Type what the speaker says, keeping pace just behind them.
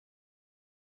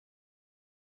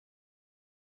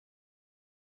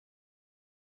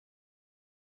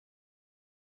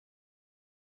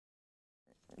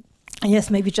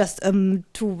Yes, maybe just 2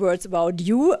 words about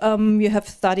you. You have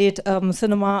studied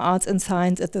cinema, arts and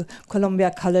science at the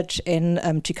Columbia College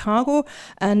in Chicago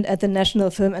and at the National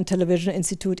Film and Television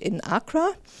Institute in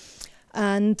Accra.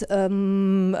 And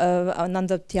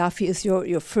AMANSA TIAFI is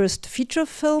your first feature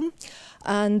film.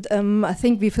 And I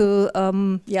think we feel,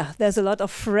 there's a lot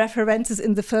of references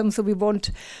in the film, so we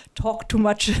won't talk too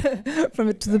much from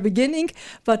it to the beginning,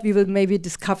 but we will maybe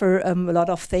discover a lot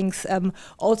of things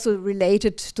also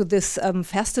related to this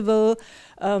festival,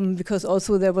 because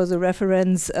also there was a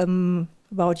reference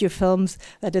about your films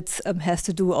that it has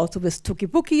to do also with TOUKI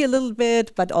BOUKI a little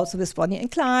bit, but also with Bonnie and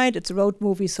Clyde. It's a road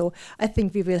movie, so I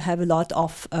think we will have a lot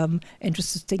of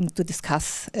interesting things to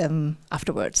discuss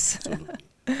afterwards.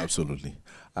 Absolutely.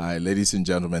 Ladies and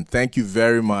gentlemen, thank you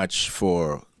very much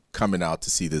for coming out to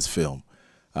see this film.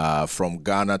 From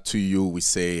Ghana to you, we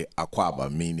say akwaba,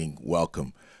 meaning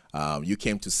welcome. You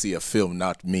came to see a film,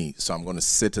 not me, so I'm going to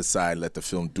sit aside, let the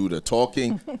film do the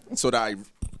talking so that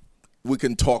we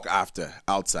can talk after,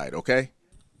 outside, okay?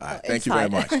 Thank you very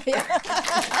much.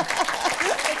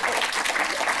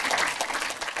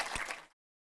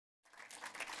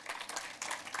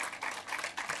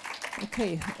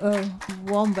 Okay,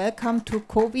 warm welcome to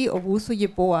Kofi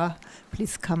Ofosu-Yeboah.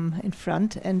 Please come in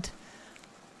front, and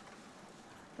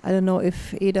I don't know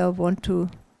if Ada want to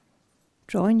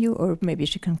join you, or maybe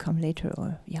she can come later,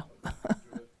 or yeah.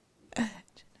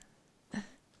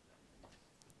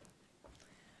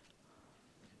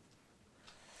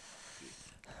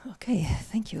 Okay,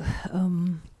 thank you.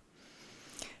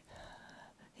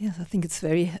 Yes, I think it's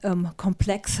very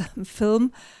complex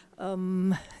film.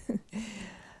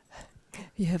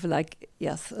 You have a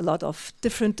lot of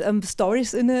different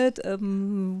stories in it,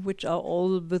 which are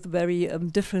all with very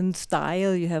different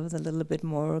style. You have a little bit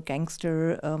more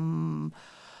gangster,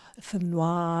 film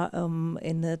noir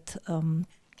in it.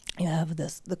 You have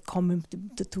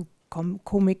the two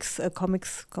comics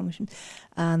commission,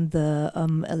 and the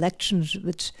elections,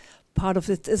 which part of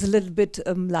it is a little bit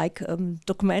like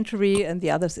documentary, and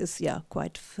the others is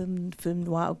quite film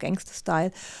noir or gangster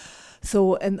style.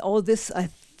 So, and all this, I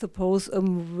suppose,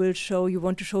 will show, you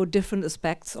want to show different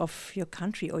aspects of your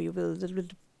country, or you will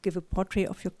give a portrait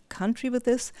of your country with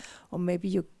this, or maybe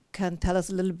you can tell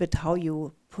us a little bit how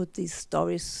you put these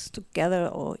stories together,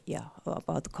 or or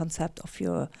about the concept of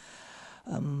your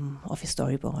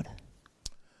storyboard.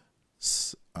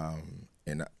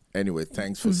 Anyway,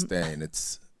 thanks for staying.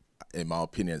 It's, in my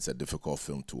opinion, it's a difficult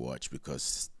film to watch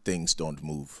because things don't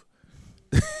move.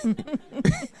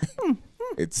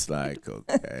 It's like,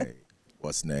 okay,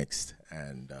 what's next?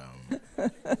 And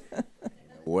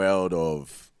world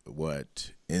of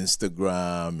what,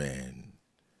 Instagram and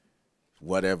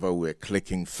whatever, we're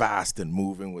clicking fast and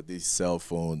moving with these cell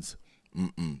phones.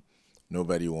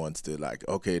 Nobody wants to, like,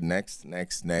 okay, next.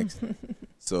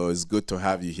 So it's good to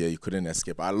have you here. You couldn't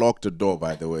escape. I locked the door,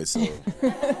 by the way, so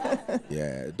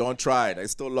yeah, don't try it.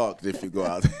 It's still locked if you go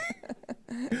out.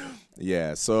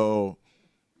 Yeah, so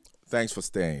thanks for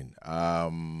staying.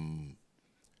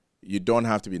 You don't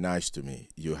have to be nice to me.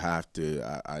 You have to,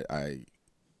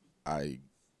 I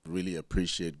really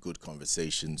appreciate good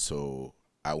conversation, so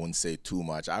I won't say too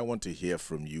much. I want to hear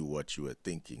from you what you were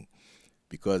thinking,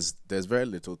 because there's very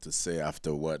little to say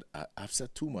after what I've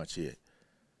said too much here.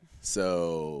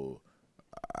 So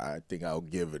I think I'll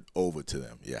give it over to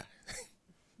them, yeah.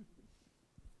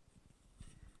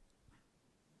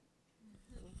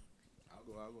 I'll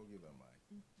go give them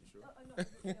mine. You sure?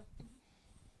 No.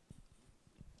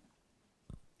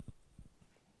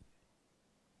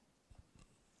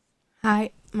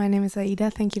 Hi, my name is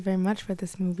Aida. Thank you very much for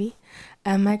this movie.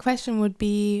 My question would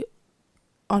be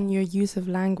on your use of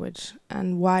language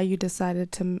and why you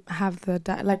decided to have the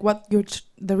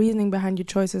reasoning behind your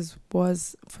choices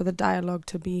was for the dialogue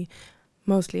to be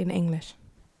mostly in English.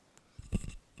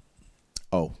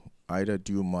 Oh, Ida,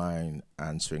 do you mind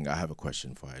answering? I have a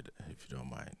question for Ida, if you don't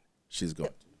mind. She's gone.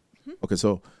 Okay,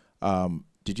 so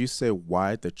did you say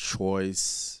why the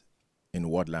choice in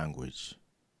what language?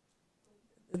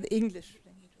 The English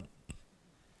language.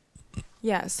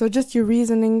 Yeah, so just your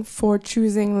reasoning for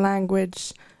choosing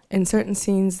language in certain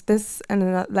scenes. This and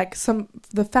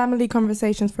the family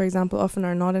conversations, for example, often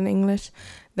are not in English.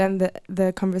 Then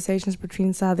the conversations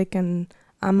between Sadiq and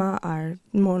Amma are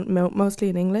mostly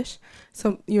in English.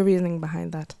 So your reasoning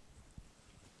behind that.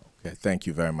 Okay, thank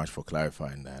you very much for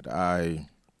clarifying that.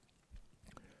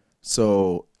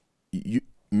 So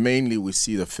mainly we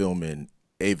see the film in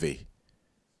Ewe.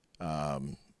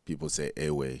 People say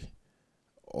Ewe,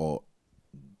 or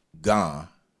Ga,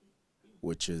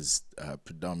 which is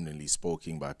predominantly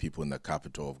spoken by people in the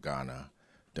capital of Ghana,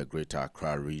 the Greater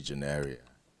Accra region area.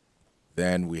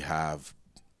 Then we have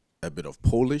a bit of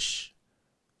Polish.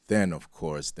 Then, of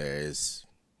course, there is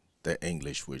the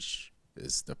English, which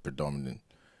is the predominant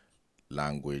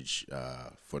language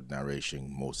for narration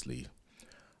mostly.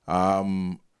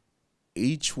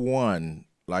 Each one,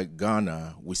 like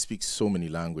Ghana, we speak so many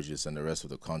languages, and the rest of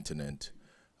the continent,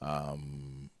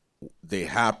 they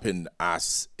happen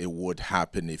as it would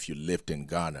happen if you lived in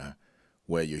Ghana,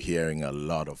 where you're hearing a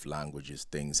lot of languages,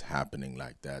 things happening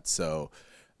like that. So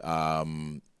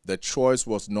the choice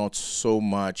was not so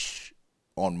much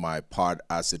on my part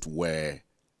as it were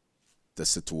the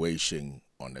situation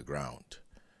on the ground.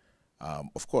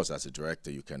 Of course, as a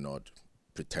director, you cannot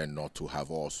pretend not to have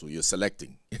also, you're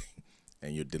selecting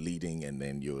and you're deleting, and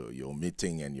then you're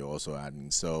omitting, and you're also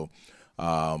adding. So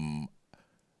how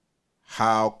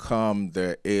come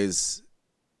there is,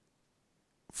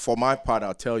 for my part,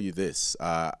 I'll tell you this.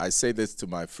 I say this to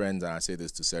my friends, and I say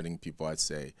this to certain people. I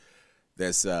say,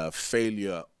 there's a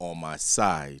failure on my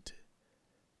side.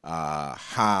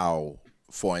 How,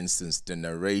 for instance, the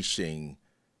narration,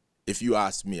 if you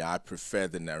ask me, I prefer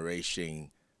the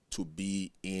narration to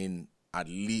be in at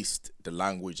least the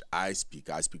language I speak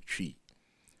Twi,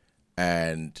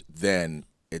 and then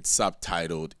it's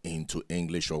subtitled into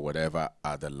English or whatever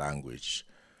other language.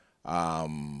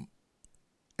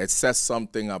 It says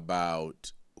something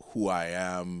about who I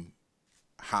am,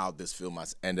 how this film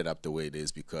has ended up the way it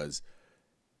is, because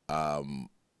I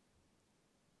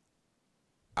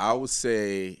would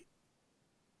say,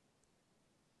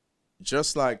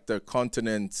 just like the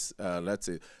continent, let's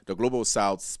say, the global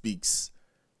south speaks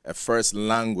a first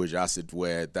language, as it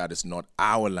were, that is not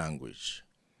our language.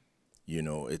 You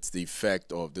know, it's the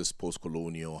effect of this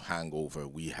post-colonial hangover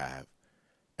we have.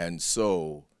 And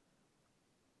so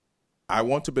I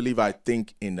want to believe I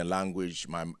think in the language,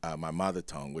 my mother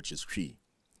tongue, which is Cree.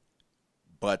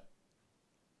 But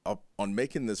on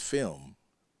making this film,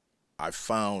 I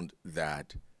found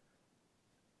that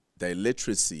the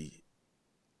illiteracy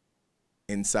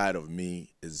inside of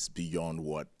me is beyond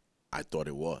what I thought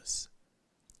it was.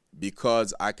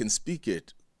 Because I can speak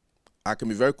it, I can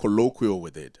be very colloquial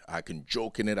with it, I can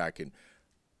joke in it,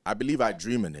 I believe I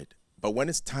dream in it. But when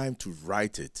it's time to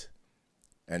write it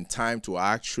and time to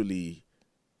actually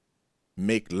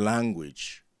make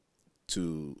language,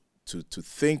 to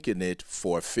think in it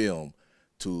for a film,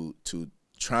 to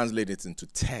translate it into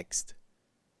text,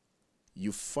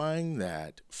 you find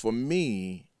that, for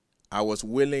me, I want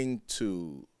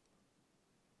to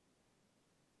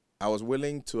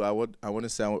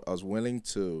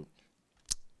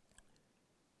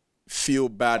feel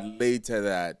bad later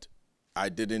that I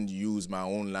didn't use my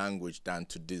own language than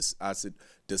to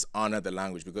dishonor the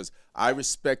language, because I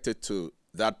respected to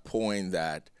that point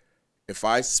that if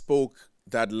I spoke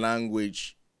that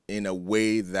language in a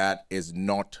way that is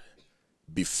not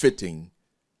befitting,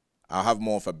 I'll have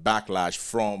more of a backlash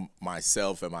from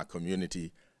myself and my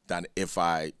community than if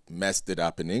I messed it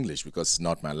up in English, because it's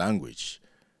not my language.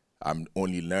 I'm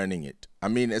only learning it. I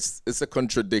mean, it's a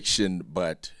contradiction,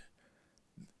 but,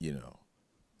 you know,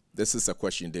 this is a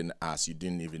question you didn't ask. You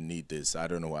didn't even need this. I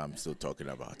don't know why I'm still talking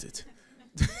about it.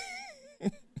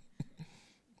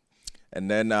 And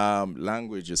then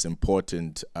language is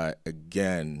important,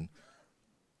 again,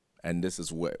 and this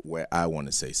is where I want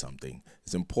to say something.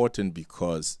 It's important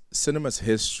because cinema's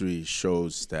history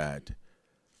shows that,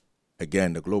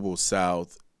 again, the global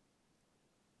south,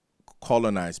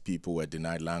 colonized people were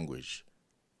denied language.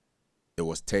 It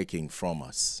was taken from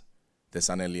us. There's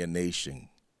an alienation.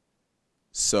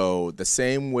 So the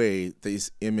same way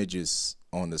these images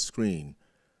on the screen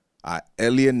are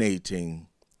alienating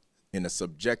in a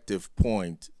subjective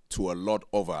point to a lot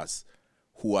of us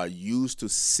who are used to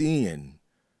seeing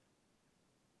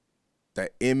the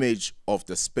image of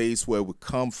the space where we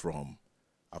come from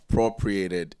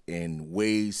appropriated in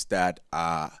ways that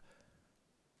are,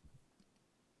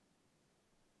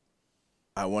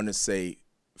 I want to say,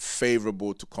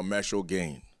 favorable to commercial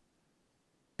gain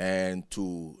and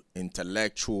to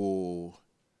intellectual,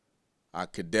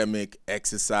 academic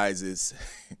exercises.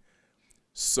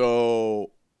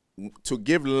 So to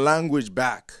give language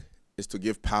back is to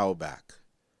give power back,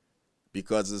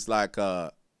 because it's like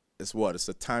it's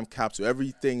a time capsule.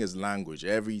 Everything is language.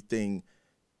 Everything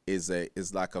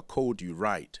is like a code you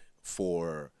write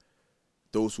for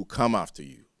those who come after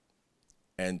you,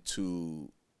 and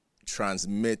to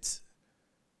transmit,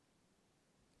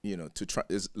 you know,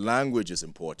 language is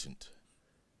important.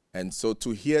 And so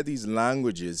to hear these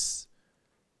languages,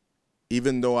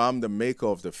 even though I'm the maker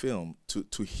of the film,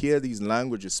 to hear these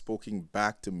languages spoken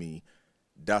back to me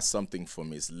does something for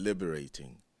me. It's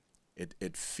liberating.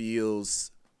 It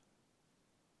feels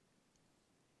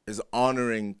is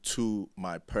honoring to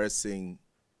my person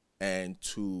and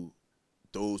to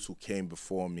those who came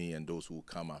before me and those who will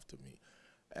come after me.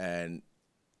 And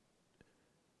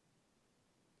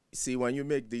see, when you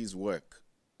make these work,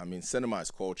 I mean, cinema is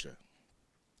culture.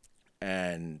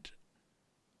 And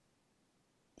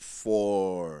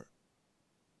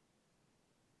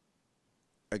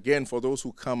again, for those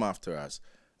who come after us,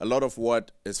 a lot of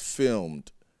what is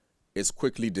filmed is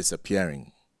quickly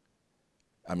disappearing.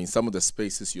 I mean, some of the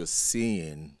spaces you're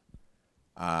seeing,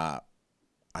 I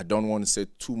don't want to say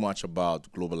too much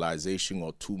about globalization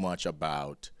or too much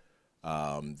about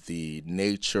the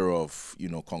nature of,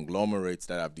 conglomerates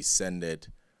that have descended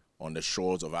on the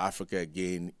shores of Africa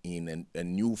again in a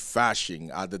new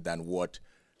fashion other than what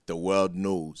the world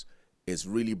knows, is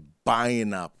really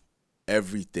buying up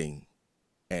everything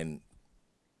and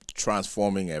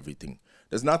transforming everything.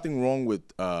 There's nothing wrong with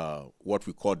what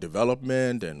we call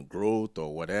development and growth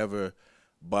or whatever,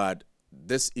 but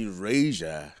this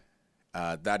erasure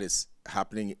that is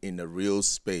happening in the real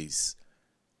space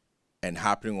and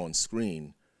happening on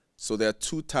screen. So there are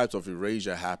two types of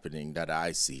erasure happening that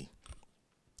I see.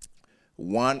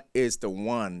 One is the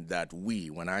one that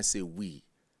when I say we,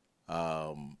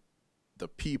 the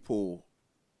people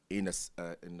in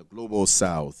the global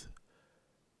South,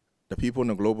 the people in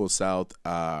the global South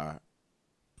are,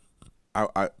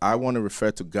 I want to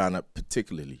refer to Ghana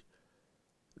particularly.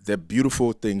 There are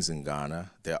beautiful things in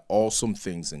Ghana. There are awesome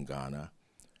things in Ghana.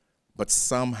 But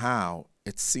somehow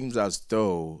it seems as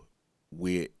though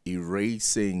we're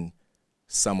erasing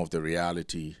some of the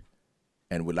reality,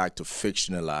 and we like to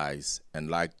fictionalize and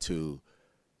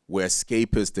we're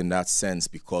escapist in that sense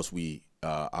because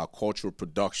our cultural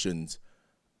productions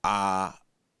are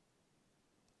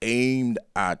aimed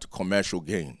at commercial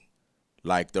gain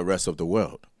like the rest of the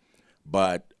world.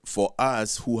 But for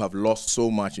us who have lost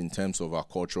so much in terms of our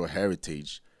cultural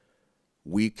heritage,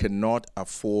 we cannot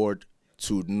afford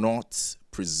to not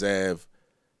preserve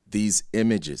these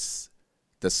images.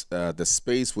 The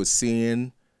space we're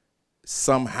seeing,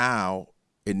 somehow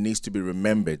it needs to be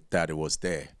remembered that it was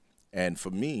there. And for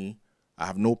me, I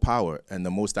have no power, and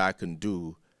the most I can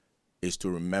do is to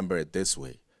remember it this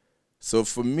way. So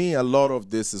for me, a lot of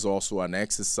this is also an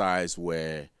exercise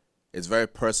where it's very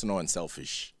personal and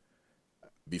selfish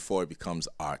before it becomes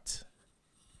art.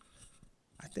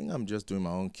 I think I'm just doing my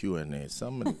own Q&A.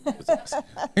 Somebody was asking.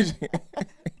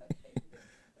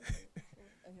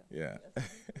 Yeah.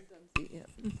 You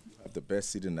have the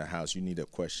best seat in the house. You need a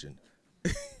question.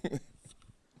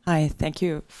 Hi, thank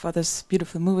you for this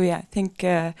beautiful movie. I think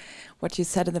what you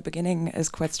said in the beginning is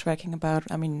quite striking about,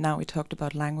 now we talked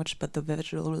about language, but the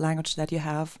visual language that you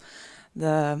have,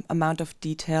 the amount of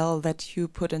detail that you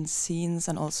put in scenes,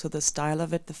 and also the style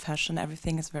of it, the fashion,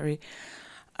 everything is very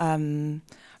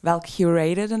well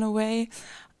curated in a way.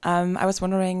 I was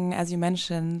wondering, as you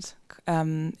mentioned,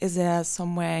 is there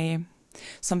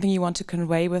something you want to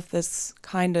convey with this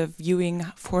kind of viewing,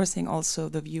 forcing also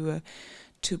the viewer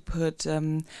to put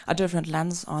a different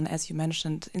lens on? As you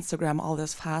mentioned, Instagram, all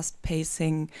this fast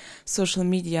pacing, social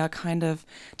media kind of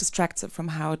distracts it from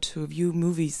how to view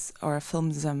movies or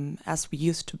films as we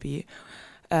used to be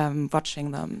watching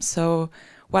them. So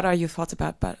what are your thoughts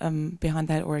about behind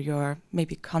that, or your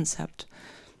maybe concept?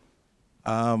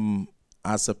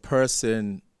 As a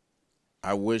person,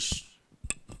 I wish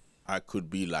I could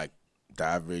be like the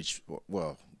average.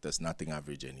 Well, there's nothing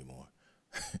average anymore.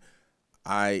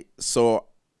 I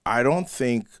don't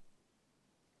think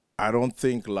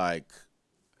like,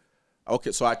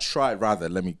 okay, so I tried, rather,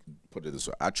 let me put it this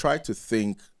way. I tried to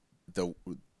think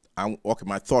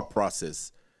my thought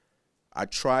process. I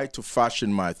tried to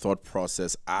fashion my thought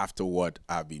process after what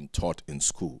I've been taught in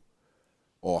school,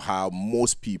 or how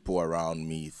most people around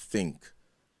me think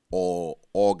or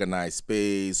organize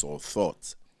space or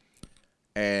thought.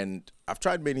 And I've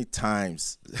tried many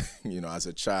times, as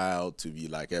a child, to be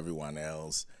like everyone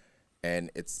else,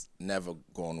 and it's never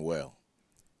gone well.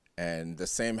 And the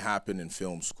same happened in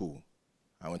film school.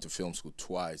 I went to film school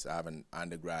twice. I have an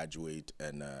undergraduate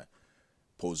and a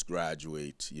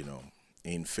postgraduate,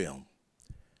 in film.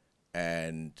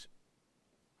 And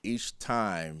each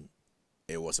time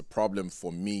it was a problem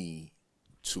for me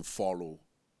to follow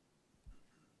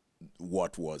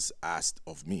what was asked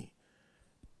of me.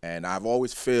 And I've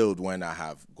always failed when I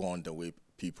have gone the way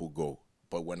people go.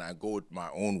 But when I go my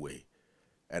own way,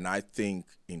 and I think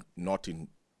not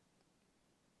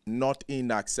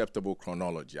in acceptable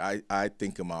chronology, I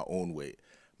think in my own way,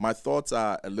 my thoughts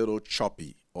are a little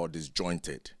choppy or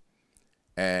disjointed.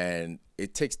 And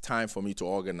it takes time for me to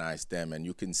organize them, and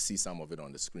you can see some of it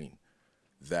on the screen.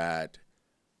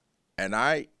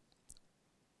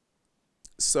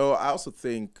 So I also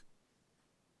think,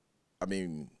 I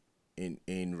mean,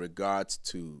 in regards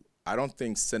to, I don't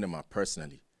think cinema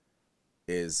personally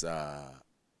is a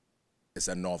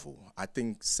novel. I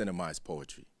think cinema is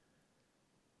poetry.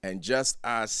 And just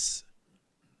as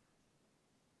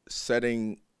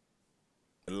setting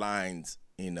lines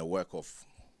in a work of,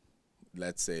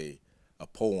 let's say, a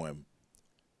poem,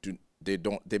 they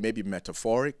may be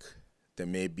metaphoric, there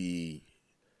may be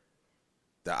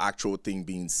the actual thing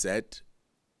being said,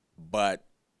 but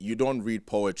you don't read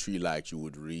poetry like you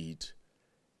would read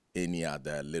any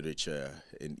other literature,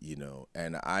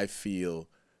 and I feel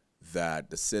that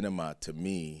the cinema, to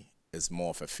me, is more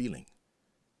of a feeling.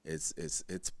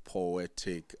 It's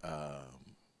poetic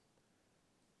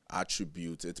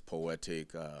attributes, its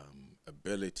poetic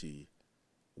ability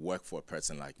work for a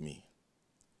person like me.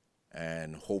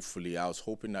 And hopefully, I was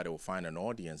hoping that it would find an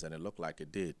audience, and it looked like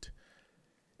it did.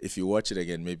 If you watch it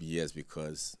again, maybe yes,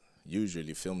 because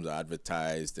usually films are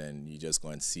advertised and you just go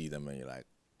and see them and you're like,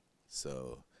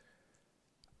 so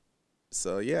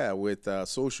yeah, with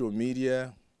social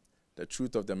media, the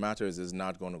truth of the matter is it's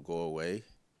not going to go away.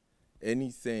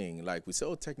 Anything, like we say,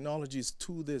 oh, technology is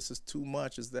too this, is too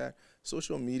much, is that.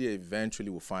 Social media eventually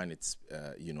will find its,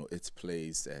 its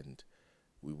place, and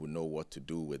we will know what to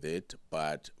do with it.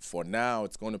 But for now,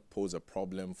 it's going to pose a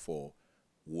problem for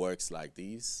works like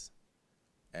these.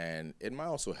 And it might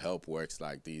also help works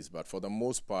like these. But for the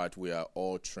most part, we are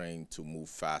all trained to move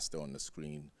faster on the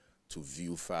screen, to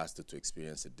view faster, to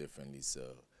experience it differently. So,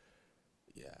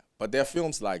 yeah. But there are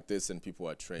films like this, and people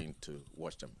are trained to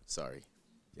watch them. Sorry.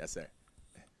 Yes, sir.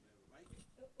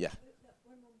 Yeah.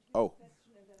 Oh.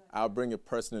 I'll bring it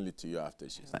personally to you after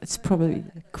she's. It's probably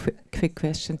a quick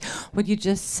question. What you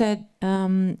just said,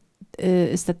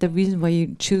 is that the reason why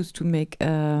you choose to make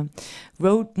a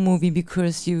road movie,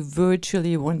 because you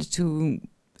virtually wanted to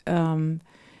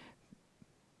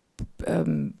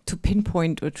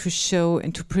pinpoint or to show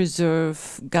and to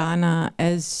preserve Ghana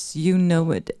as you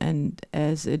know it and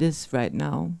as it is right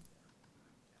now?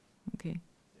 Okay.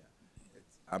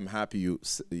 I'm happy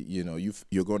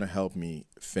you're going to help me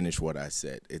finish what I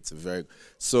said.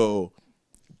 So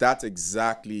that's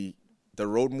exactly, the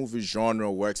road movie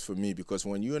genre works for me, because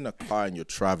when you're in a car and you're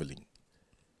traveling,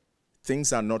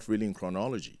 things are not really in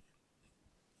chronology.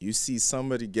 You see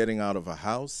somebody getting out of a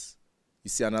house, you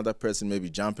see another person maybe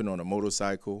jumping on a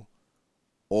motorcycle,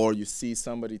 or you see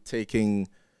somebody taking,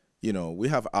 we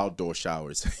have outdoor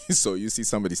showers. So you see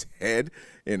somebody's head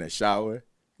in a shower.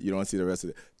 You don't see the rest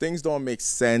of it. Things don't make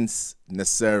sense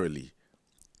necessarily.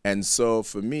 And so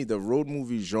for me, the road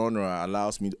movie genre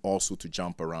allows me also to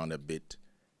jump around a bit.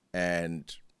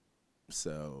 And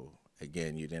so,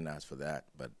 again, you didn't ask for that,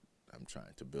 but I'm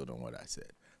trying to build on what I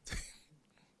said.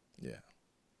 Yeah.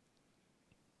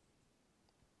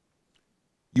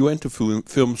 You went to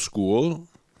film school,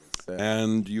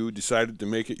 and you decided to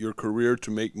make it your career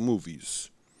to make movies.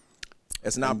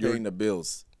 It's not paying the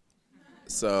bills.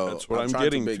 So that's what I'm trying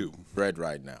getting to make to. Bread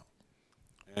right now.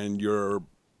 And your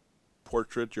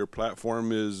portrait, your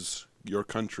platform is your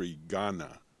country,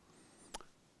 Ghana.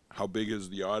 How big is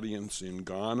the audience in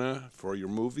Ghana for your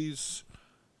movies?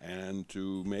 And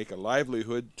to make a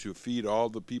livelihood, to feed all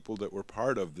the people that were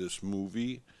part of this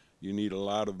movie, you need a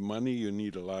lot of money, you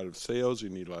need a lot of sales, you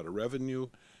need a lot of revenue.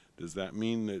 Does that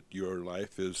mean that your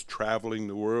life is traveling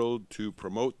the world to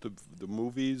promote the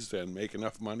movies and make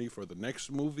enough money for the next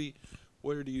movie?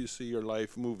 Where do you see your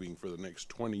life moving for the next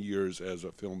 20 years as a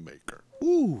filmmaker?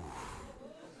 Ooh.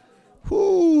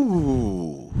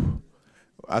 Ooh.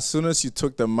 As soon as you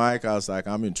took the mic, I was like,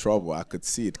 I'm in trouble. I could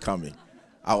see it coming.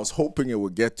 I was hoping it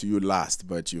would get to you last,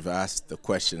 but you've asked the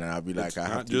question, and I'll be like, I have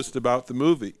to. It's not just about the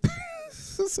movie.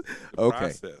 Okay.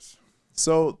 Process.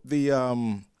 So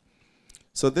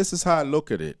so this is how I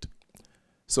look at it.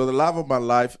 So the love of my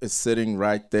life is sitting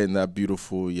right there in that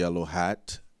beautiful yellow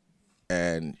hat.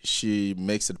 And she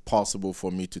makes it possible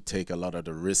for me to take a lot of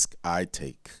the risk I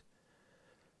take.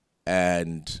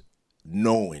 And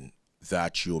knowing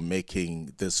that you're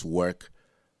making this work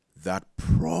that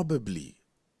probably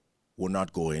will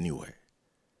not go anywhere.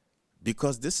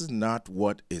 Because this is not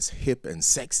what is hip and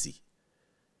sexy.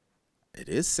 It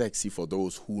is sexy for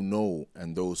those who know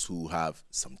and those who have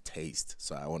some taste.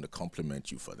 So I want to compliment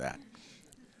you for that.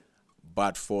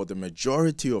 But for the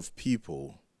majority of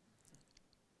people,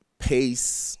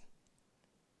 pace,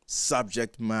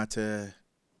 subject matter,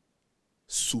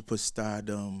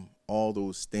 superstardom, all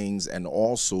those things, and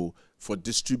also for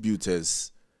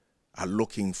distributors are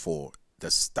looking for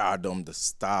the stardom, the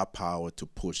star power to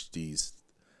push these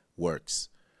works.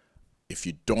 If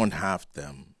you don't have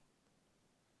them,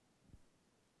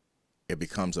 it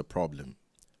becomes a problem.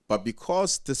 But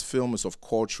because this film is of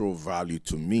cultural value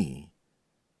to me,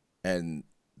 and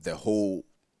the whole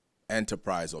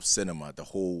enterprise of cinema, the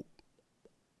whole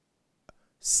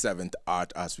seventh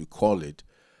art, as we call it,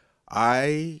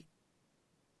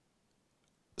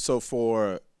 so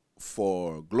for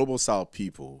Global South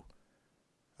people,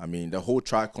 I mean, the whole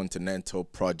tricontinental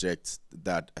project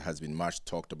that has been much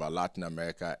talked about, Latin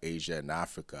America, Asia, and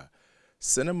Africa,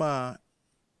 cinema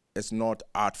is not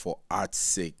art for art's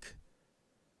sake,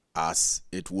 as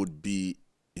it would be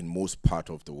in most part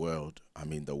of the world, I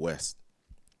mean, the West.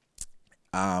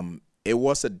 It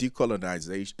was a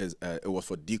decolonization. It was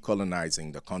for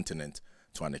decolonizing the continent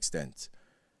to an extent.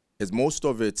 It's most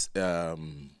of its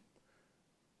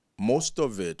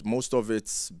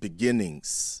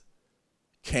beginnings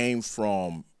came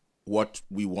from what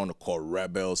we want to call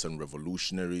rebels and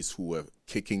revolutionaries who were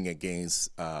kicking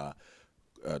against the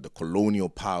colonial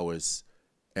powers.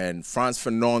 And Frantz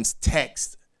Fanon's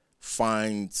text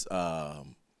finds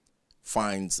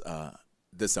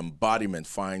this embodiment,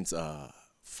 finds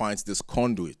this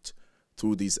conduit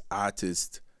through these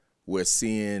artists. We're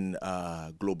seeing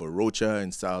Global Rocha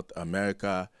in South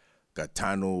America,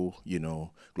 Gaetano, you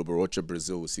know, Global Rocha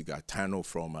Brazil. We see Gaetano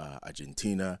from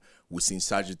Argentina. We've seen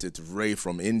Sajid Ray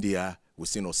from India. We've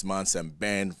seen Osman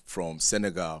Sembène from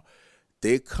Senegal.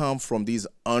 They come from these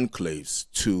enclaves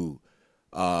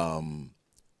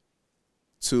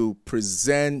to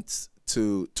present,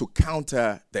 to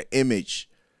counter the image,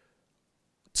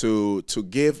 to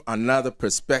give another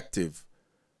perspective.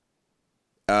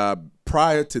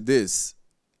 Prior to this,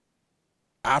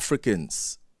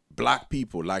 Africans, black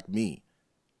people like me,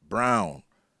 brown,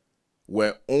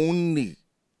 were only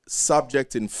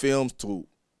subject in films to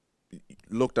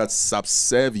looked at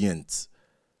subservient.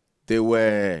 They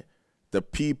were the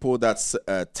people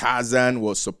that Tarzan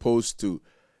was supposed to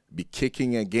be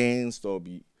kicking against or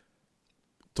be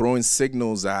throwing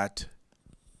signals at.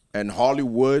 And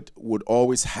Hollywood would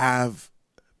always have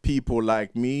people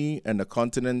like me and the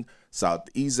continent,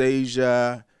 Southeast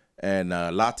Asia and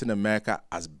Latin America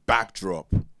as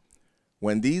backdrop.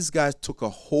 When these guys took a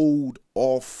hold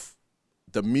of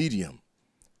the medium,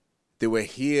 they were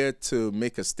here to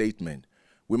make a statement.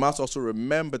 We must also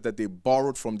remember that they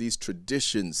borrowed from these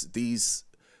traditions, these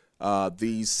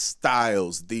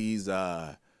styles, these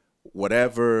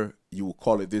whatever you would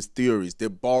call it, these theories. They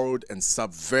borrowed and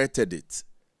subverted it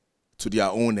to their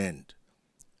own end.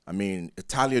 I mean,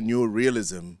 Italian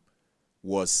neorealism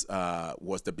was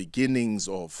the beginnings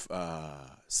of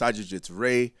Sajid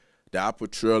Ray, the Apple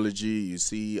trilogy.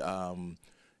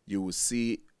 You will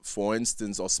see, for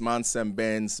instance, Osman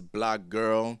Sembène's Black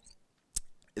Girl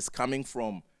is coming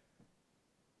from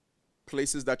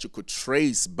places that you could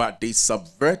trace, but they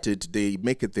subvert it, they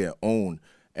make it their own.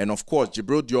 And of course,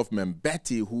 Djibril Diop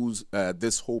Mambétys, who's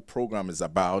this whole program is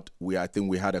about, I think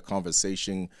we had a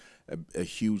conversation, a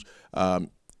huge,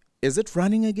 is it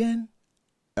running again?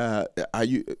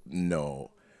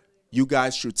 No. You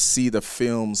guys should see the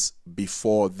films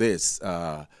before this.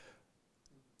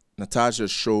 Natasha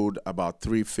showed about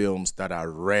 3 films that are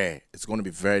rare. It's going to be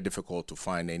very difficult to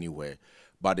find anywhere.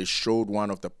 But it showed one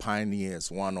of the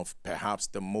pioneers, one of perhaps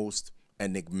the most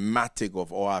enigmatic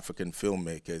of all African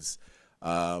filmmakers,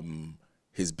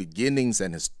 his beginnings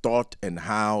and his thought and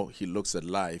how he looks at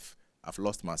life. I've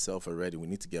lost myself already. We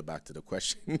need to get back to the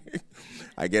question.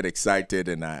 I get excited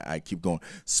and I keep going.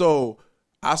 So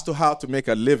as to how to make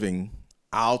a living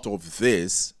out of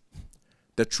this,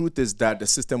 the truth is that the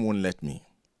system won't let me.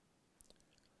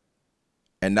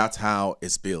 And that's how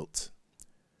it's built.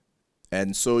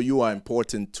 And so you are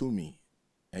important to me,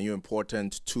 and you're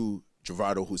important to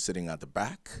Gerardo, who's sitting at the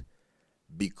back,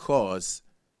 because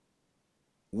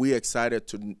we're excited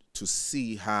to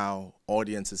see how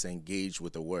audiences engage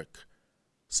with the work.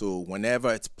 So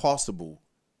whenever it's possible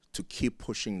to keep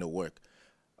pushing the work.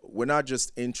 We're not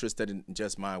just interested in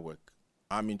just my work.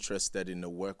 I'm interested in the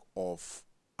work of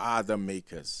other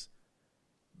makers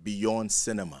beyond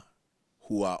cinema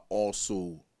who are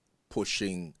also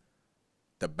pushing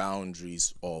the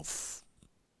boundaries of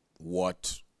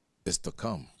what is to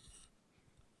come.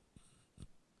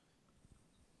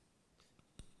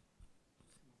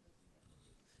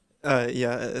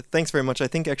 Thanks very much. I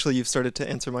think actually you've started to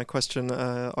answer my question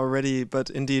already, but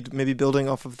indeed, maybe building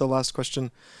off of the last question,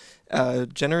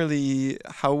 generally,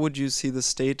 how would you see the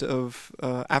state of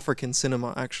African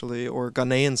cinema, actually, or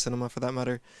Ghanaian cinema for that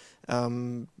matter? I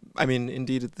mean,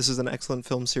 indeed, this is an excellent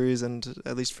film series, and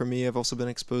at least for me, I've also been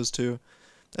exposed to,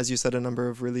 as you said, a number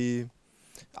of really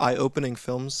eye-opening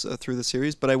films through the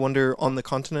series. But I wonder, on the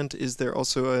continent, is there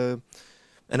also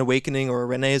an awakening or a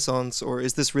renaissance, or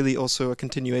is this really also a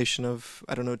continuation of,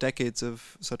 I don't know, decades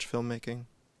of such filmmaking?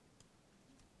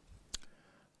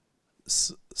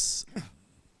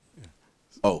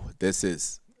 Oh, this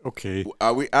is. Okay.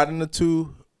 Are we adding the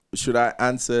two? Should I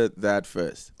answer that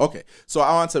first? Okay, so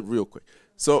I'll answer it real quick.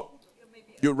 So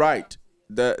you're right.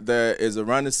 There is a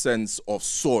renaissance of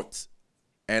sorts,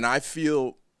 and I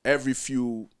feel every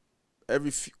few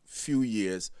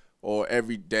years or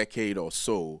every decade or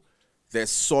so, there's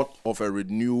sort of a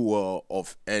renewal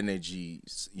of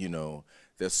energies. You know,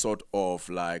 there's sort of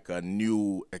like a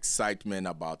new excitement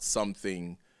about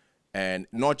something, and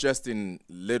not just in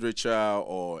literature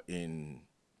or in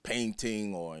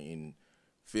painting or in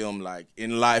film, like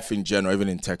in life in general, even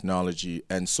in technology.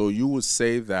 And so you would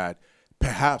say that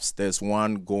perhaps there's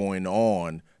one going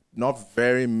on, not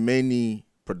very many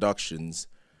productions,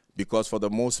 because for the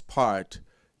most part,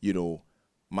 you know,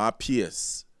 my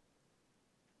peers,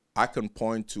 I can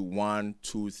point to 1,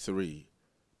 2, 3,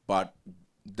 but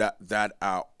that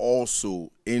are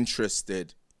also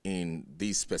interested in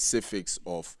these specifics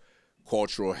of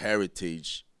cultural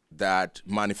heritage that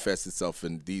manifests itself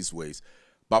in these ways.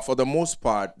 But for the most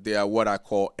part, they are what I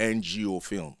call NGO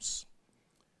films.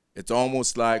 It's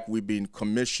almost like we've been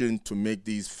commissioned to make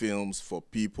these films for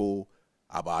people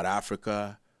about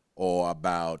Africa or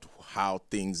about how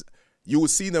things, you will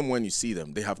see them when you see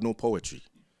them. They have no poetry.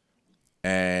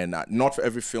 And not for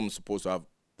every film is supposed to have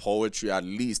poetry, at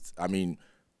least, I mean,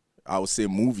 I would say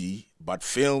movie, but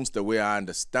films, the way I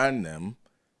understand them,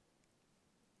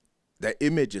 the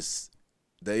image is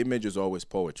always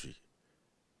poetry.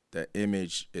 The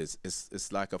image is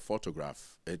it's like a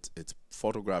photograph. It's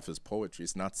photograph is poetry.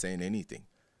 It's not saying anything.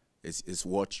 It's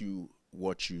what you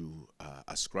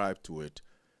ascribe to it,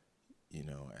 you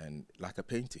know, and like a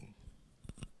painting.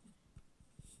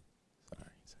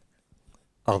 Sorry.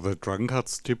 Are the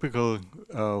drunkards typical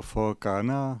for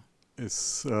Ghana?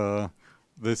 Is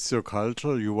this your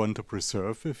culture you want to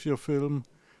preserve with your film?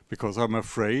 Because I'm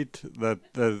afraid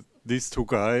that these two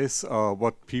guys are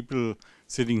what people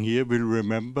sitting here will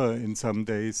remember in some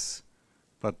days,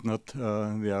 but not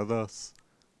the others.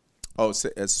 Oh,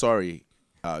 sorry.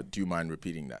 Do you mind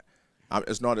repeating that?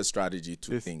 It's not a strategy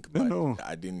to think, but no.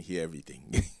 I didn't hear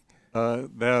everything.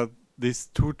 There are these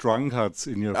two drunkards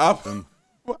in your film.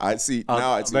 I see.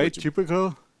 Now I see. Are they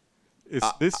typical? Is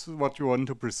this what you want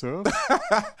to preserve?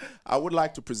 I would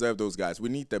like to preserve those guys. We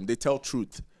need them. They tell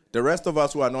truth. The rest of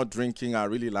us who are not drinking are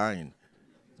really lying.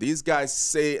 These guys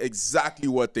say exactly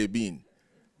what they've been.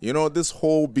 You know, this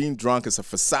whole being drunk is a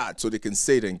facade so they can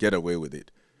say it and get away with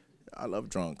it. I love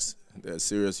drunks. They're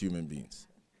serious human beings.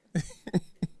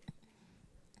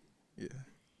 Yeah.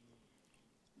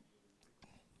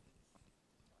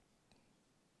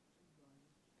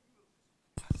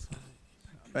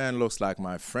 Man looks like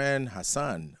my friend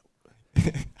Hassan.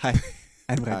 Hi,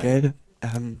 I'm Raquel.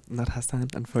 Not Hassan,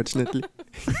 unfortunately.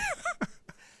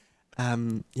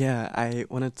 Yeah, I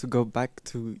wanted to go back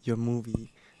to your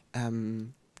movie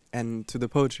and to the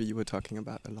poetry you were talking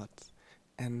about a lot.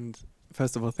 And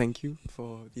first of all, thank you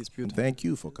for these beautiful... Thank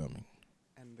you for coming.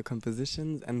 And the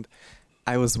compositions. And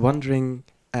I was wondering,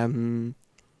 as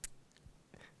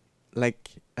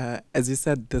you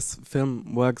said, this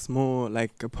film works more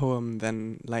like a poem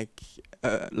than like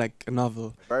a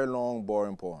novel. Very long,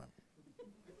 boring poem.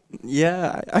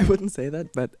 Yeah, I wouldn't say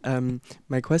that, but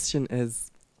my question is,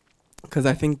 because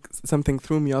I think something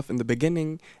threw me off in the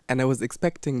beginning, and I was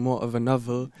expecting more of a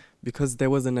novel because there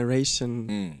was a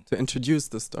narration to introduce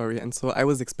the story, and so I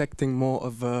was expecting more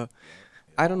of a,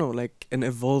 I don't know, like an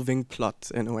evolving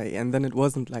plot in a way, and then it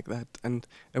wasn't like that, and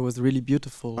it was really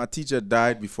beautiful. My teacher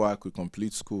died before I could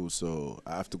complete school, so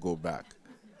I have to go back.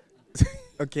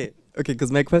 Okay,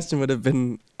 because my question would have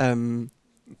been,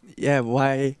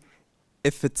 why,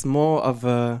 if it's more of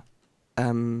a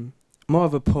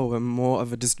poem, more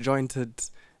of a disjointed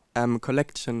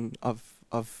collection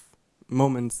of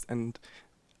moments, and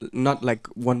not like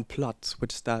one plot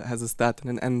which has a start and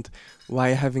an end, why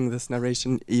having this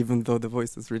narration, even though the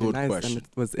voice is really nice and it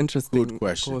was interesting,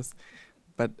 of course,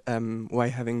 but why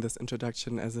having this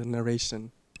introduction as a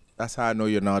narration? That's how I know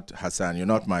you're not Hassan. You're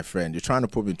not my friend. You're trying to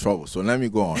put me in trouble. So let me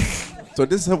go on. So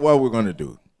this is what we're going to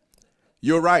do.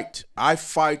 You're right. I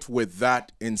fight with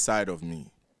that inside of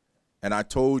me. And I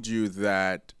told you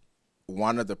that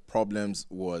one of the problems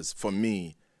was, for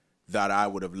me, that I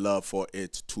would have loved for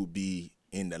it to be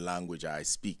in the language I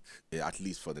speak, at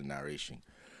least for the narration.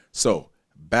 So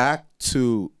back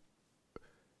to,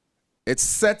 it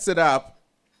sets it up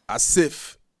as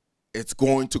if it's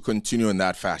going to continue in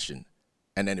that fashion,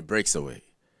 and then it breaks away.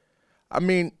 I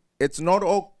mean, it's not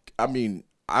all, I mean,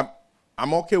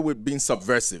 I'm okay with being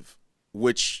subversive,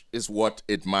 which is what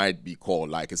it might be called,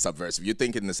 like it's subversive. You're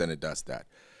thinking this and it does that.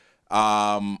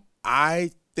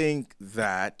 I think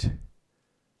that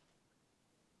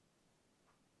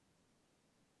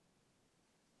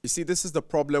you see, this is the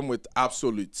problem with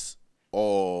absolutes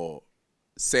or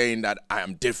saying that I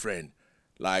am different,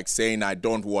 like saying I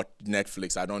don't watch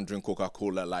Netflix, I don't drink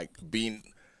Coca-Cola, like being,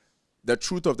 the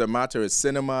truth of the matter is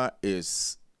cinema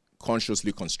is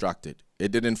consciously constructed.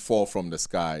 It didn't fall from the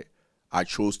sky. I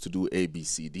chose to do A, B,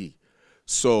 C, D.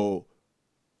 So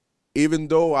even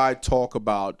though I talk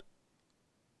about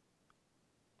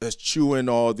eschewing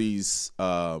all these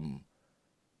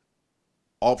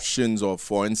options, or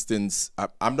for instance,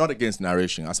 I'm not against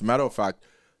narration. As a matter of fact,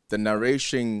 the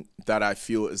narration that I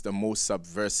feel is the most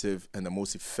subversive and the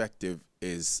most effective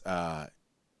is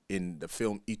in the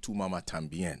film Y tu mamá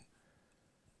también.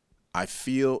 I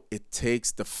feel it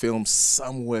takes the film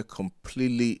somewhere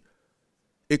completely,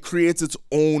 it creates its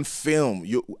own film.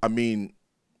 I mean,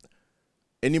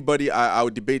 anybody, I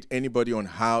would debate anybody on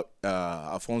how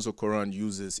Alfonso Cuarón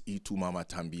uses Y tu mamá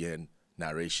también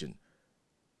narration.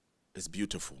 It's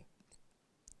beautiful.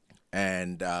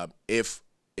 And if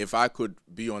I could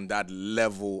be on that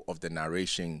level of the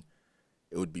narration,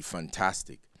 it would be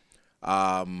fantastic.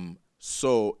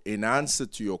 So in answer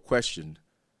to your question,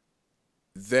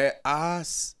 there are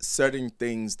certain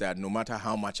things that no matter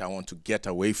how much I want to get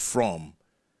away from,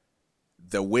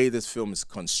 the way this film is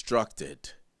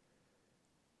constructed,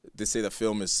 they say the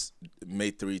film is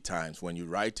made 3 times: when you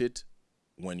write it,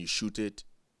 when you shoot it,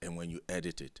 and when you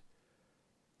edit it.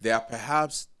 There are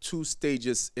perhaps 2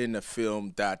 stages in a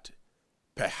film that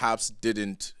perhaps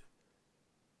didn't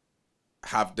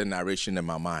have the narration in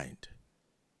my mind.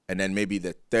 And then maybe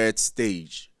the 3rd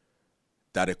stage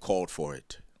that it called for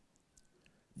it.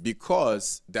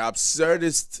 Because the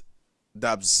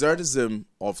absurdism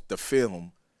of the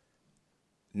film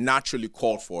naturally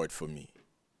called for it for me.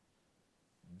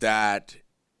 That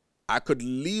I could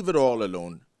leave it all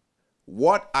alone.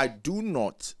 What I do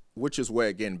not, which is where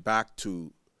again back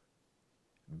to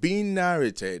being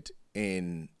narrated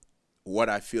in what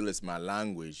I feel is my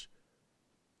language,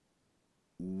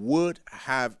 would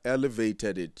have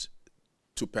elevated it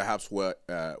to perhaps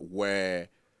where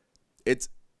it's,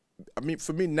 I mean,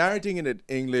 for me, narrating it in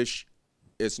English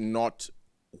is not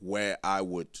where I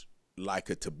would like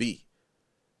it to be.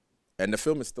 And the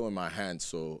film is still in my hands,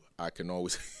 so I can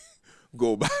always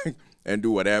go back and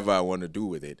do whatever I want to do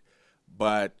with it.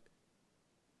 But,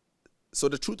 so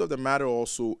the truth of the matter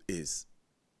also is,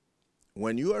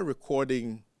 when you are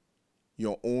recording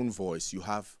your own voice, you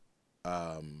have,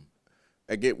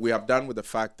 again, we have done with the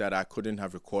fact that I couldn't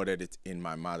have recorded it in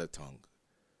my mother tongue.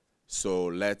 So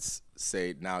let's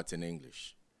say now it's in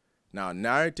English. Now,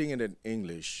 narrating it in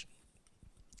English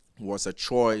was a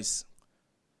choice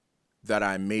that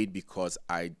I made because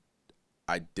I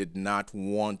did not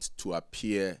want to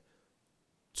appear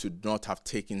to not have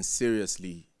taken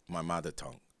seriously my mother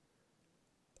tongue.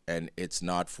 And it's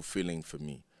not fulfilling for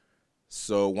me.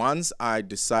 So once I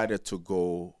decided to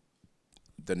go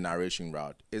the narration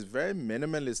route, it's very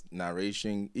minimalist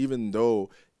narration, even though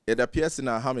it appears in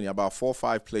how many, about 4 or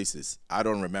 5 places. I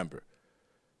don't remember.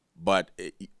 But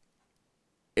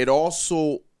it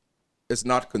also is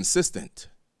not consistent,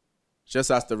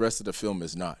 just as the rest of the film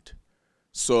is not.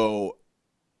 So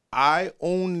I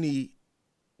only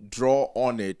draw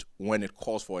on it when it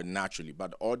calls for it naturally,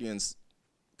 but the audience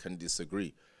can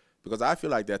disagree. Because I feel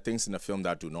like there are things in the film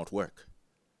that do not work.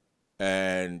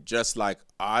 And just like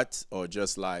art, or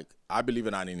just like, I believe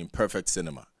in an imperfect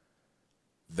cinema,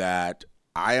 that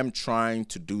I am trying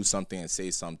to do something and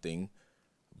say something,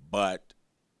 but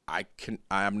I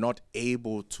am not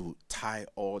able to tie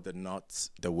all the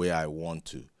knots the way I want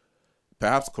to.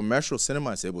 Perhaps commercial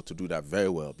cinema is able to do that very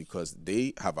well because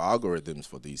they have algorithms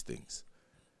for these things.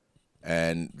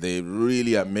 And they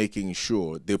really are making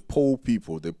sure they poll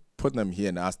people, they put them here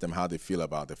and ask them how they feel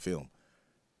about the film.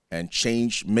 And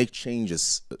make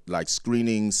changes like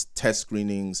screenings, test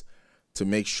screenings, to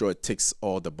make sure it ticks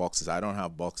all the boxes. I don't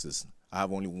have boxes. I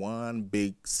have only one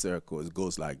big circle. It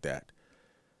goes like that.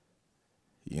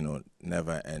 You know,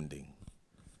 never ending.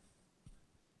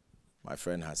 My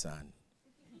friend Hassan,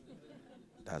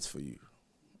 that's for you.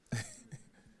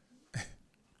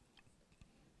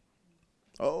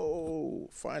 Oh,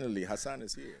 finally, Hassan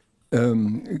is here.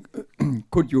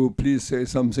 Could you please say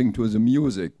something to the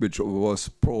music, which was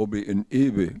probably in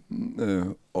Ewe,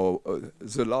 or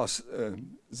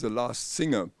the last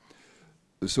singer?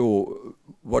 So,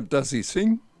 what does he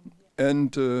sing,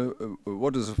 and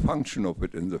what is the function of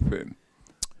it in the film?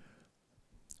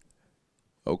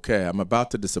 Okay, I'm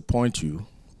about to disappoint you,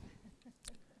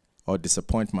 or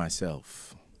disappoint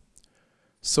myself.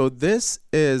 So this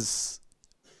is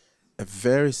a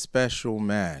very special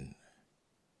man.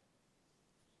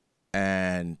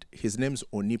 And his name's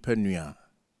Onipa Nua.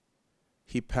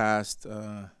 He passed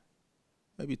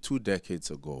maybe 2 decades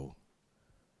ago.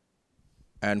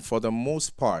 And for the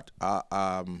most part,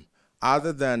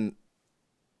 other than,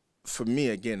 for me,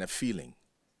 again, a feeling,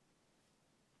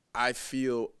 I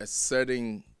feel a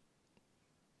certain,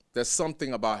 there's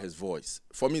something about his voice.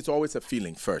 For me, it's always a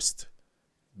feeling first,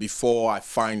 before I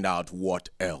find out what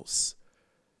else.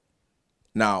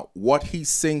 Now, what he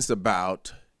sings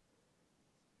about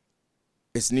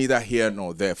is neither here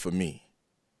nor there for me.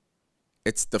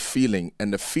 It's the feeling,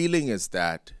 and the feeling is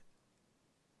that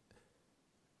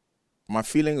my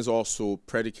feeling is also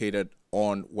predicated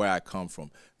on where I come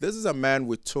from. This is a man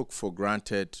we took for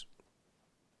granted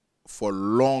for a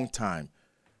long time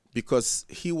because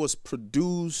he was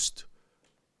produced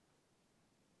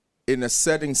in a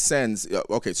certain sense.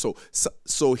 Okay,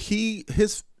 so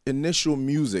his initial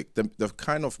music, the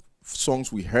kind of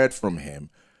songs we heard from him,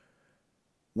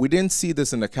 we didn't see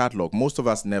this in the catalog. Most of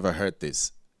us never heard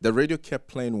this. The radio kept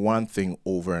playing one thing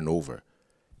over and over.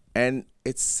 And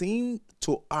it seemed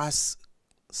to us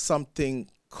something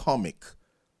comic,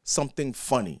 something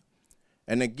funny.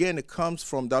 And again, it comes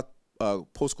from that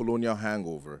post-colonial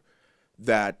hangover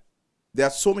that there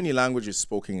are so many languages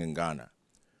spoken in Ghana.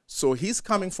 So he's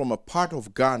coming from a part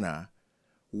of Ghana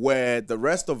where the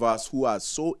rest of us who are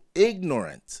so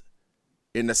ignorant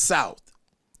in the South,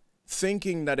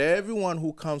 thinking that everyone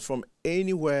who comes from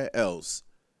anywhere else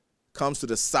comes to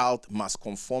the South must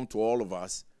conform to all of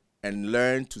us and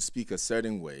learn to speak a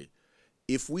certain way.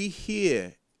 If we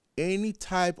hear any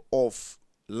type of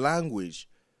language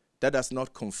that does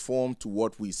not conform to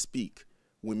what we speak,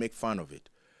 we make fun of it.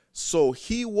 So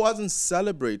he wasn't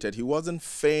celebrated, he wasn't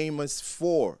famous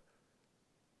for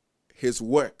his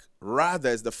work. Rather,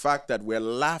 it's the fact that we're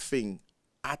laughing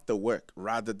at the work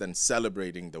rather than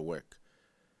celebrating the work.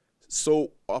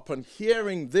 So upon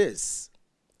hearing this,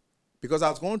 because I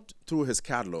was going through his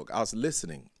catalog, I was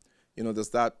listening. You know, there's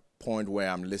that point where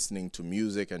I'm listening to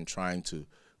music and trying to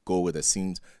go with the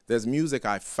scenes. There's music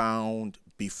I found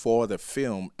before the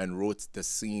film and wrote the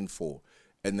scene for.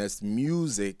 And there's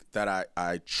music that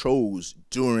I chose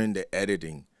during the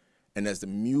editing. And there's the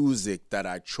music that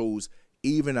I chose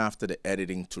even after the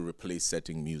editing to replace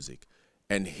certain music.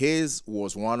 And his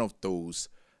was one of those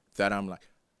that I'm like,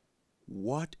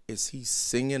 what is he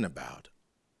singing about?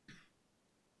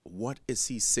 What is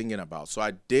he singing about? So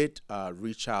I did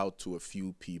reach out to a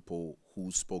few people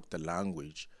who spoke the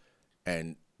language,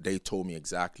 and they told me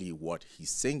exactly what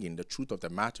he's singing. The truth of the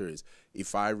matter is,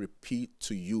 if I repeat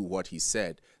to you what he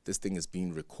said, this thing is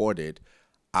being recorded,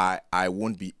 I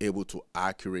won't be able to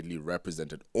accurately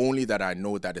represent it. Only that I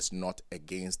know that it's not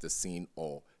against the scene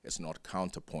or it's not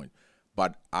counterpoint.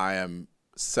 But I am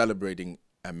celebrating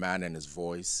a man and his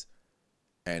voice,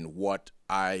 and what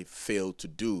I failed to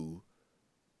do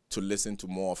to listen to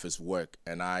more of his work.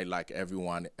 And I, like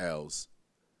everyone else,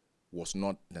 was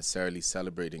not necessarily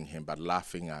celebrating him, but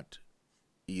laughing at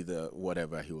either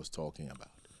whatever he was talking about.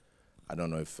 I don't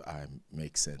know if I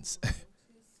make sense.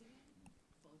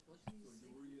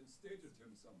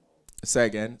 Say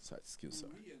again. Sorry, excuse me.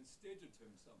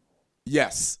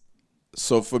 Yes.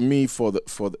 So for me, for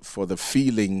the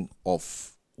feeling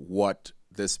of what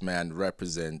this man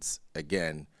represents,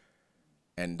 again,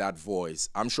 and that voice,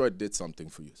 I'm sure it did something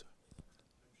for you, sir. I'm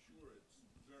sure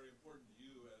it's very important to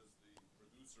you as the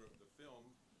producer of the film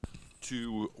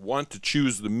to want to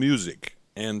choose the music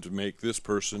and to make this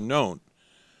person known.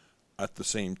 At the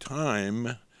same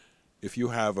time, if you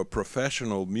have a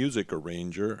professional music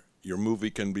arranger, your movie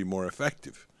can be more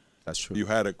effective. That's true. You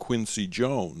had a Quincy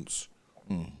Jones.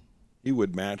 He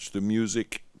would match the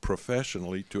music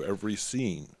professionally to every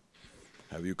scene.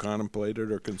 Have you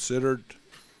contemplated or considered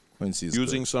Quincy's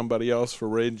using somebody else for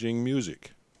arranging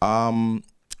music? I'm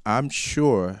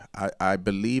sure. I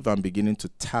believe I'm beginning to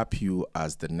tap you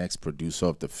as the next producer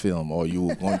of the film, or you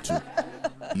want to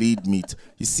lead me to.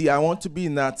 You see, I want to be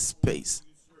in that space.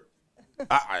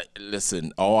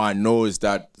 Listen, all I know is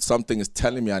that something is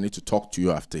telling me I need to talk to you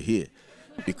after here,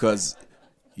 because,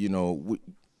 you know,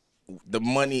 the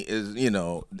money is, you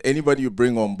know, anybody you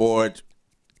bring on board.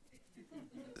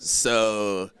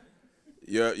 So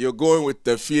you're going with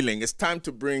the feeling. It's time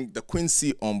to bring the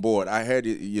Quincy on board. I heard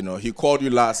it, you know, he called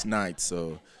you last night,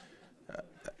 so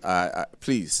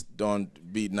please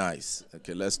don't be nice.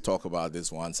 Okay, let's talk about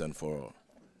this once and for all.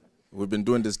 We've been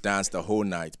doing this dance the whole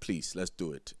night. Please, let's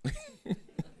do it.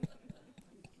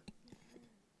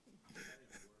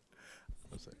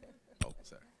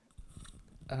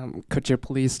 Could you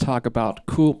please talk about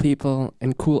cool people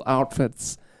in cool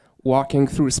outfits walking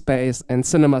through space and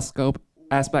CinemaScope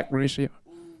aspect ratio?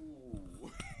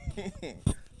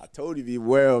 I told you,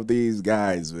 beware of these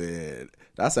guys, man.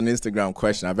 That's an Instagram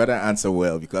question. I better answer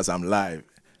well because I'm live.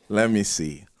 Let me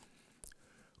see.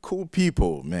 Cool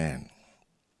people, man.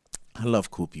 I love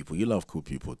cool people. You love cool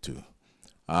people too.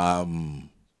 I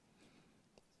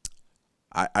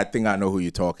think I know who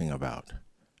you're talking about.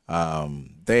 I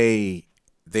think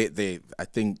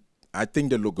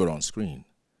they look good on screen.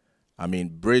 I mean,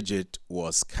 Bridget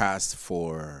was cast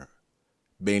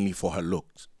mainly for her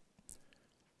looks,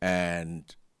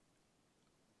 and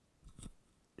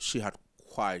she had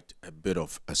quite a bit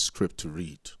of a script to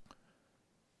read,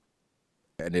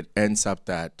 and it ends up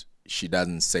that she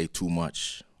doesn't say too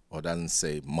much or doesn't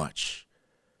say much.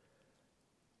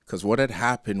 Because what had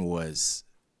happened was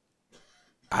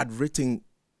I'd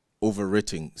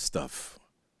overwritten stuff,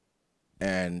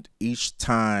 and each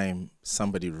time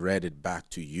somebody read it back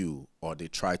to you or they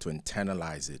try to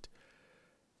internalize it,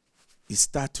 you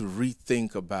start to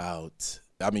rethink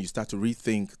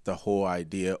the whole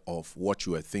idea of what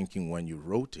you were thinking when you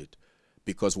wrote it,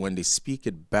 because when they speak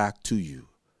it back to you,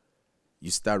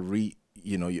 you start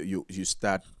you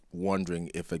start wondering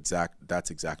if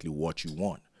that's exactly what you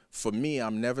want. For me,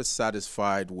 I'm never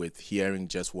satisfied with hearing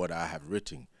just what I have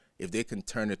written. If they can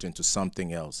turn it into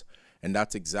something else, and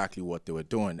that's exactly what they were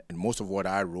doing. And most of what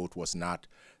I wrote was not.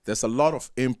 There's a lot of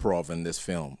improv in this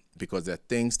film because there are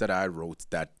things that I wrote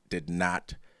that did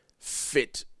not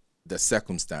fit the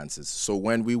circumstances. So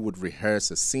when we would rehearse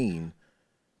a scene,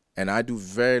 and I do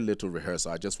very little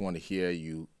rehearsal, I just want to hear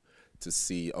you to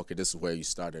see, okay, this is where you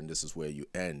start and this is where you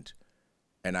end.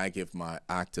 And I give my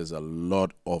actors a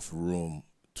lot of room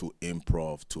to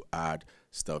improv, to add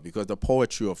stuff, because the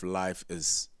poetry of life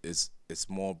is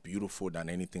more beautiful than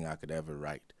anything I could ever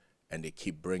write. And they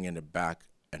keep bringing it back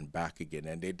and back again,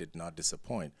 and they did not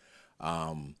disappoint.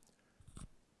 Why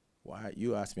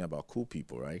you asked me about cool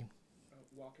people, right?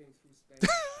 Walking through space.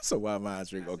 So why am I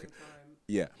answering? Okay.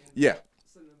 Yeah.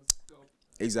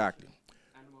 Exactly.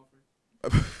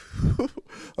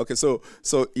 Okay, so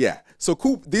yeah. So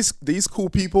cool, these cool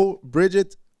people,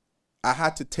 Bridget, I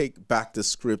had to take back the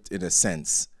script in a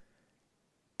sense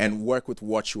and work with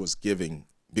what she was giving,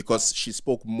 because she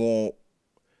spoke,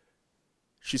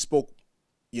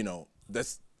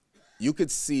 you could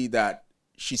see that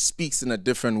she speaks in a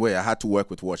different way. I had to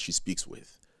work with what she speaks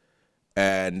with.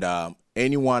 And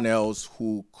anyone else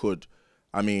who could,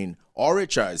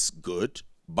 Orature is good,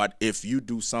 but if you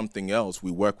do something else, we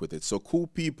work with it. So cool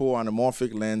people,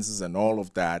 anamorphic lenses and all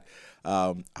of that.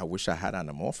 I wish I had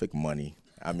anamorphic money.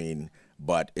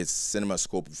 But it's cinema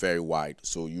scope very wide.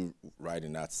 So you write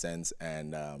in that sense.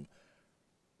 And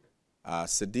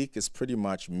Sadiq is pretty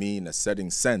much me in a setting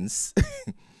sense.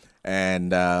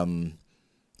 And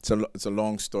it's a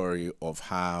long story of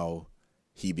how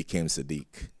he became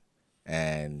Sadiq.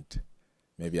 And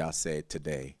maybe I'll say it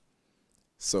today.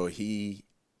 So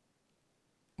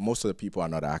most of the people are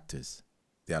not actors.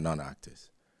 They are non-actors.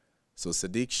 So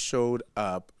Sadiq showed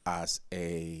up as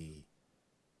a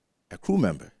crew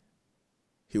member.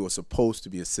 He was supposed to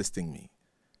be assisting me.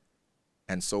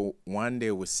 And so one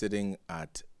day we're sitting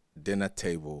at dinner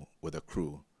table with a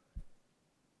crew.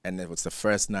 And it was the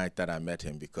first night that I met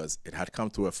him, because it had come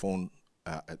through a phone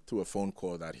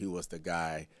call that he was the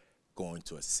guy going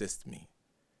to assist me.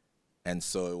 And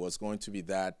so it was going to be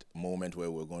that moment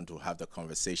where we're going to have the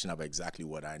conversation about exactly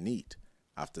what I need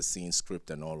after seeing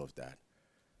script and all of that.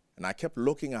 And I kept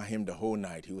looking at him the whole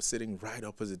night. He was sitting right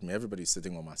opposite me. Everybody's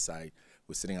sitting on my side.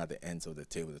 We're sitting at the ends of the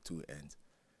table, the two ends.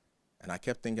 And I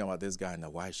kept thinking about this guy in the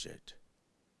white shirt.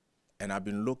 And I've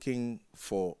been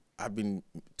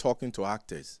talking to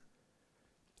actors.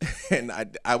 And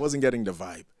I wasn't getting the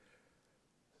vibe.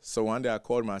 So one day I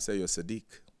called him and I said, "You're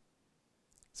Sadiq."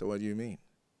 So what do you mean?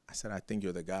 I said, "I think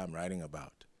you're the guy I'm writing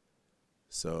about."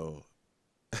 So,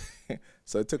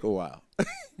 so it took a while.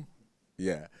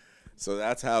 Yeah. So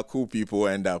that's how cool people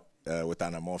end up with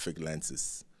anamorphic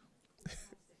lenses.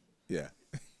 Yeah.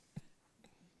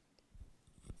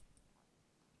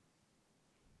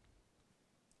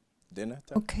 Dinner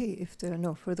time? Okay, if there are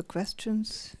no further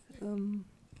questions,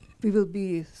 we will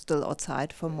be still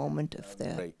outside for a moment if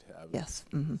there. Great. Yes.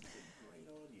 Mm-hmm.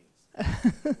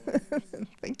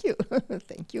 Thank you.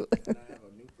 Thank you. And I have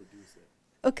a new producer.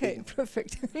 Okay,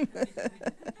 perfect.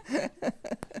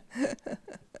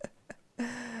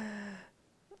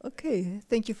 Okay,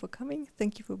 thank you for coming.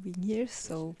 Thank you for being here.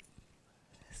 So,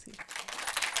 let's see.